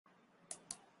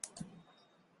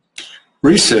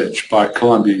Research by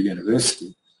Columbia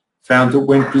University found that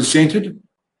when presented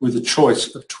with a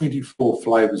choice of 24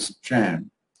 flavours of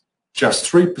jam,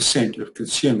 just 3% of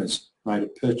consumers made a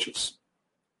purchase.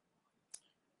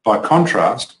 By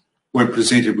contrast, when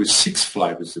presented with 6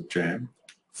 flavours of jam,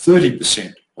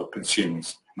 30% of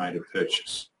consumers made a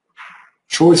purchase.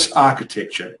 Choice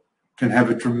architecture can have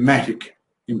a dramatic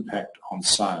impact on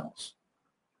sales.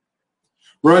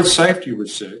 Road safety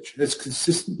research has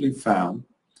consistently found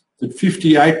that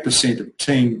 58% of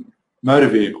teen motor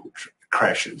vehicle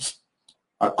crashes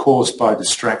are caused by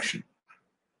distraction,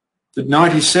 that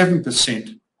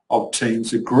 97% of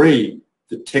teens agree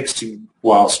that texting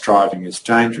whilst driving is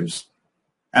dangerous,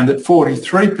 and that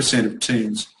 43% of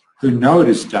teens who know it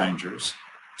is dangerous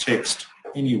text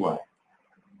anyway.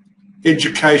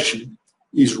 Education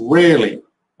is rarely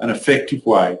an effective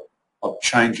way of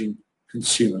changing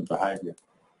consumer behaviour.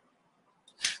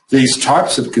 These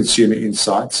types of consumer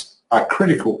insights are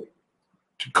critical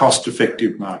to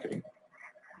cost-effective marketing.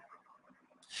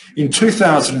 In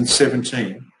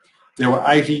 2017, there were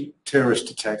 80 terrorist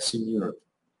attacks in Europe.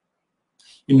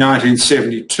 In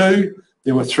 1972,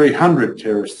 there were 300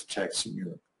 terrorist attacks in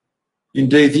Europe.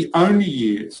 Indeed, the only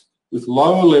years with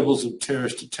lower levels of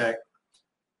terrorist attack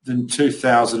than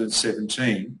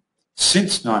 2017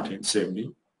 since 1970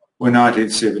 were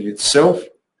 1970 itself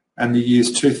and the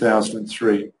years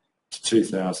 2003 to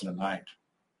 2008.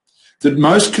 That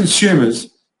most consumers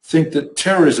think that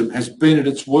terrorism has been at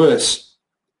its worst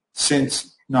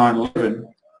since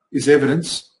 9/11 is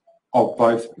evidence of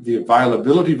both the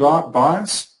availability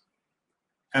bias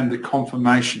and the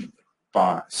confirmation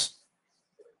bias.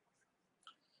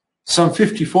 Some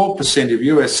 54% of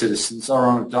US citizens are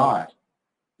on a diet.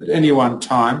 At any one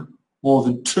time, more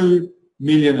than 2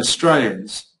 million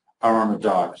Australians are on a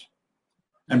diet.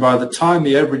 And by the time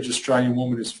the average Australian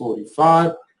woman is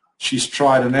 45, she's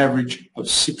tried an average of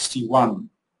 61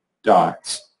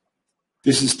 diets.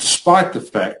 This is despite the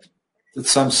fact that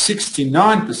some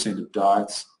 69% of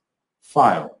diets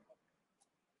fail.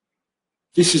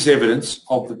 This is evidence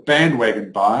of the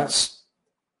bandwagon bias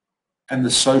and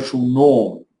the social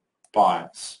norm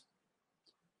bias.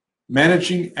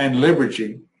 Managing and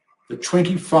leveraging the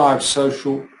 25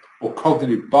 social or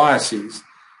cognitive biases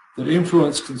that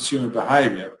influence consumer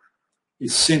behaviour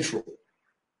is central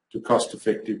to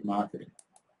cost-effective marketing.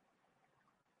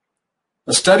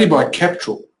 A study by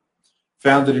Captrell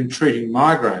found that in treating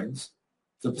migraines,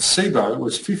 the placebo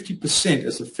was 50%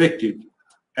 as effective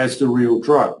as the real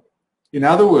drug. In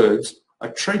other words, a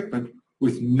treatment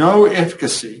with no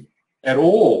efficacy at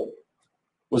all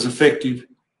was effective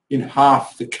in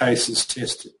half the cases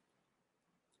tested.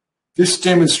 This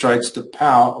demonstrates the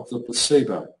power of the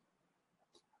placebo,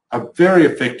 a very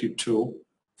effective tool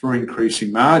for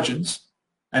increasing margins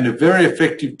and a very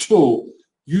effective tool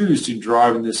used in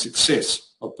driving the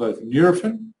success of both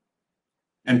Nurofen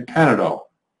and Panadol.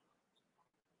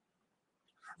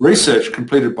 Research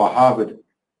completed by Harvard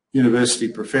University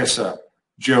professor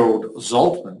Gerald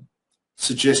Zaltman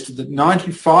suggested that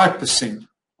 95%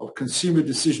 of consumer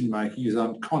decision-making is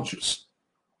unconscious,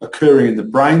 occurring in the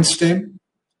brainstem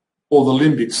or the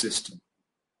limbic system.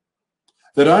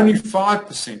 That only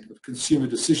 5% of consumer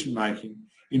decision-making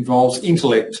involves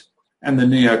intellect and the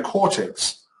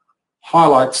neocortex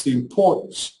highlights the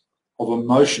importance of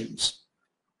emotions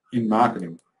in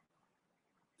marketing.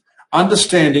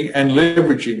 Understanding and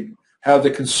leveraging how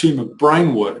the consumer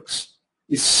brain works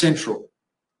is central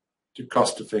to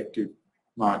cost-effective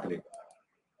marketing.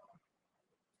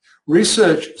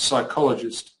 Research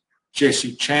psychologist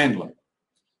Jesse Chandler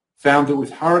found that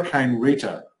with Hurricane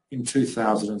Rita in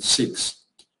 2006,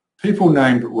 people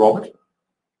named Robert,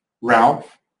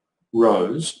 Ralph,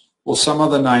 Rose, or some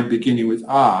other name beginning with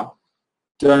R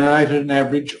donated an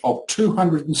average of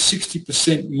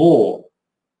 260% more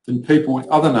than people with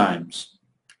other names,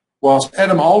 whilst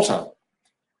Adam Alter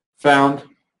found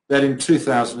that in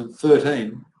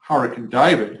 2013, Hurricane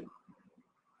David,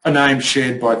 a name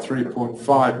shared by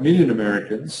 3.5 million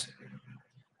Americans,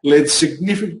 led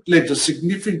to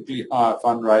significantly higher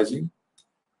fundraising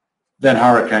than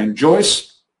Hurricane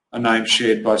Joyce, a name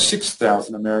shared by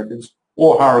 6,000 Americans,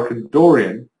 or Hurricane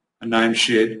Dorian, a name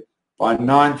shared by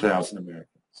 9,000 Americans.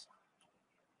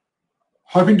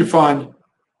 Hoping to find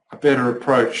a better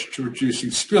approach to reducing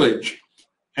spillage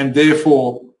and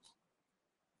therefore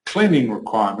cleaning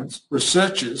requirements,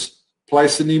 researchers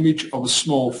place an image of a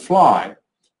small fly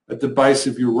at the base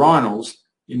of urinals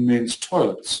in men's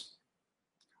toilets.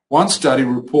 One study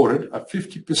reported a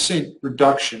 50%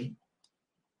 reduction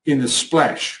in the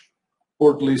splash,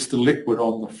 or at least the liquid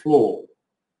on the floor.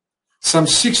 Some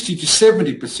 60 to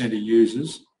 70% of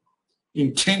users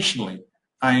intentionally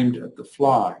aimed at the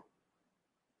fly.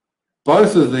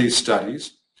 Both of these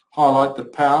studies highlight the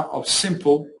power of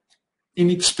simple,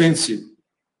 inexpensive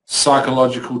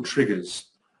psychological triggers.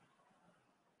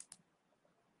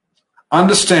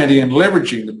 Understanding and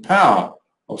leveraging the power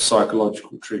of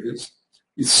psychological triggers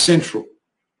is central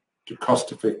to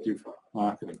cost-effective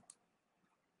marketing.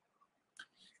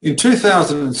 In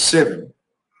 2007,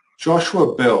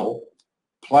 Joshua Bell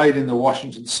played in the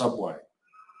Washington subway.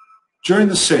 During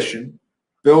the session,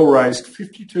 Bell raised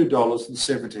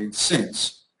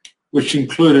 $52.17, which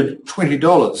included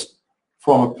 $20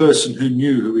 from a person who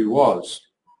knew who he was.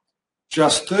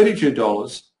 Just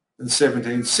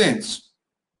 $32.17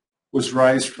 was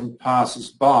raised from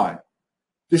passers-by.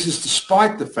 This is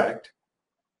despite the fact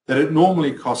that it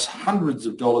normally costs hundreds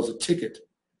of dollars a ticket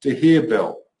to hear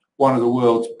Bell, one of the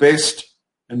world's best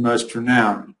and most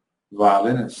renowned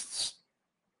violinists.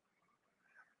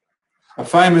 A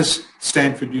famous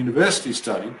Stanford University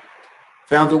study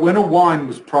found that when a wine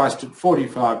was priced at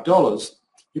 $45,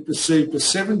 it received a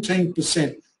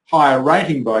 17% higher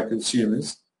rating by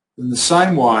consumers than the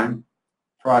same wine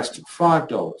priced at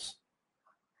 $5.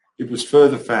 It was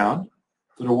further found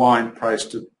that a wine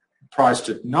priced at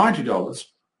 $90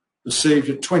 received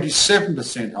a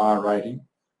 27% higher rating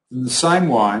than the same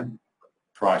wine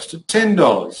priced at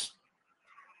 $10.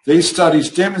 These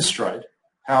studies demonstrate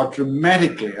how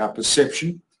dramatically our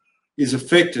perception is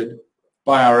affected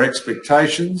by our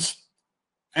expectations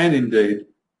and indeed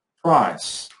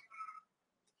price.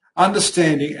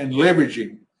 Understanding and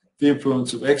leveraging the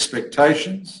influence of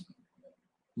expectations,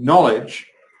 knowledge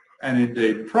and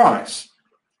indeed price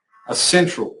are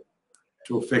central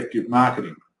to effective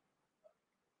marketing.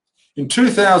 In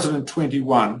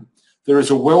 2021, there is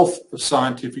a wealth of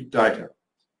scientific data,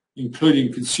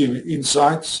 including consumer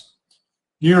insights,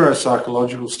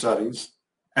 neuropsychological studies,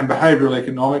 and behavioural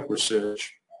economic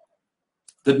research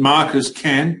that marketers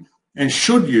can and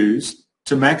should use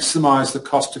to maximise the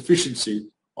cost efficiency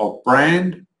of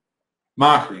brand,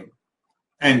 marketing,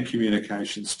 and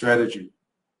communication strategy.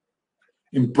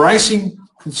 Embracing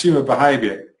consumer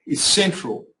behaviour is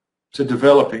central to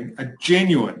developing a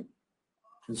genuine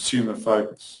consumer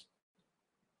focus.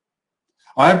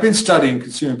 I have been studying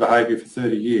consumer behaviour for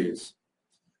 30 years.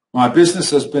 My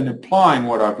business has been applying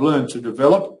what I've learned to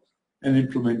develop and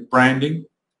implement branding,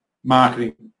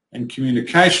 marketing and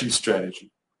communication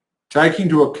strategy, taking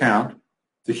into account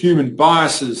the human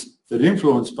biases that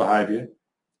influence behaviour,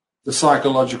 the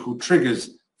psychological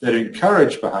triggers that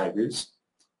encourage behaviours,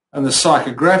 and the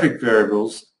psychographic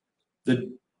variables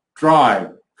that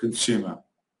drive consumer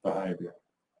behaviour.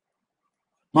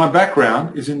 My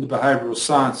background is in the behavioural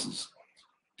sciences,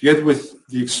 together with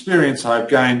the experience I've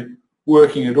gained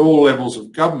working at all levels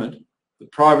of government, the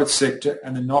private sector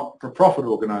and the not-for-profit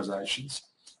organisations,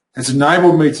 has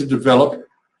enabled me to develop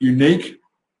unique,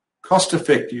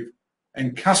 cost-effective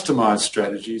and customised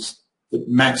strategies that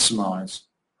maximise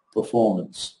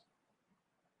performance.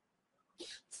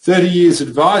 30 years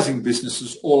advising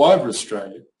businesses all over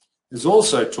Australia has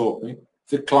also taught me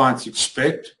that clients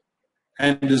expect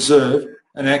and deserve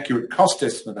an accurate cost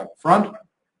estimate up front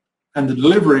and the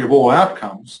delivery of all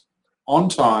outcomes on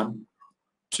time,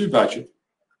 to budget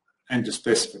and to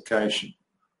specification.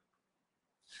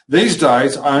 These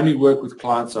days, I only work with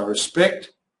clients I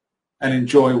respect and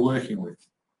enjoy working with.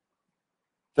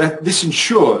 This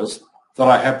ensures that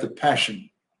I have the passion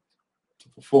to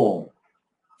perform.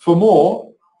 For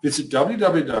more, visit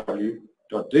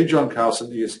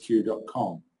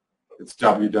www.djohncarlsonesq.com. It's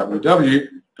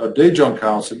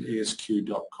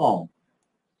www.djohncarlsonesq.com.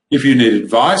 If you need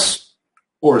advice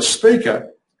or a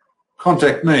speaker,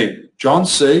 contact me, John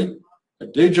C.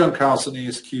 at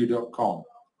djohncarlsonesq.com.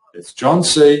 It's John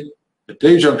C. at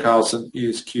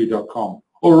djohncarlsonesq.com.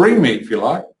 Or ring me if you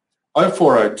like,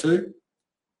 0402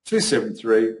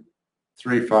 273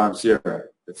 350.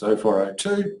 It's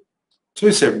 0402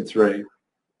 273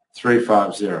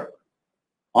 350.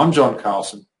 I'm John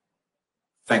Carlson.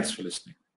 Thanks for listening.